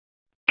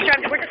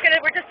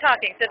We're just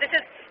talking. So this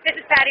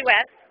is Patty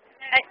West,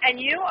 and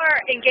you are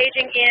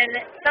engaging in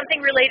something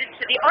related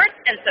to the arts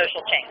and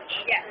social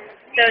change. Yes.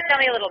 So tell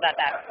me a little about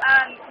that.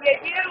 The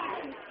idea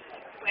was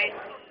when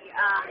we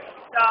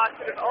saw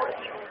sort of all the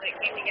people that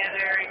came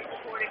together and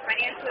supported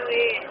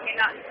financially and came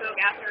out and spoke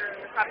after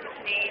the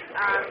Proposition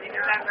 8 in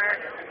November.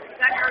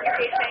 Designed an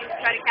organization to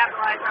try to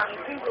capitalize on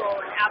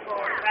Google and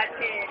Apple and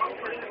Redfin and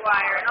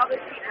Flixwagon and all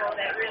those people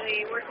that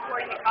really were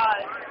supporting the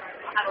cause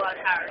have a lot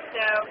of power.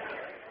 So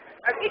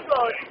our big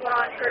goal is to put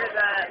on sort of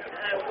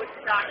a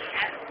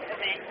Woodstock-esque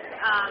event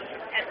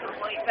at some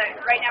point, but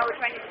right now we're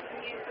trying to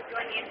continue to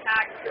join the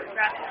impact of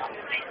grassroots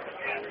movement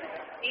through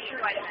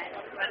nationwide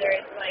events, whether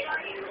it's like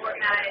you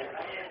organize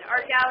an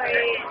art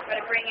gallery and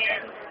try to bring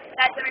in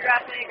that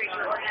demographic, or you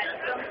organize a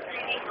film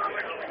screening, or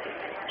working with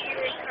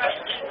theaters across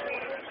the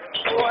country,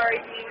 or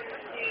you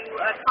do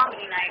a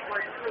comedy night,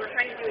 where we're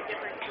trying to do a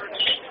different sort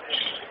of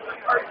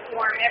art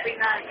form every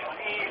month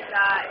and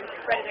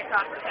spread it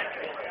across the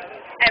country.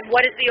 And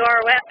what is the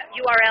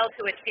URL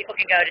to which people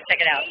can go to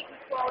check it out?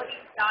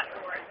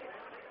 Createequality.org.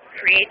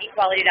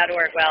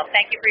 Createequality.org. Well,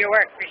 thank you for your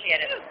work.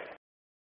 Appreciate it.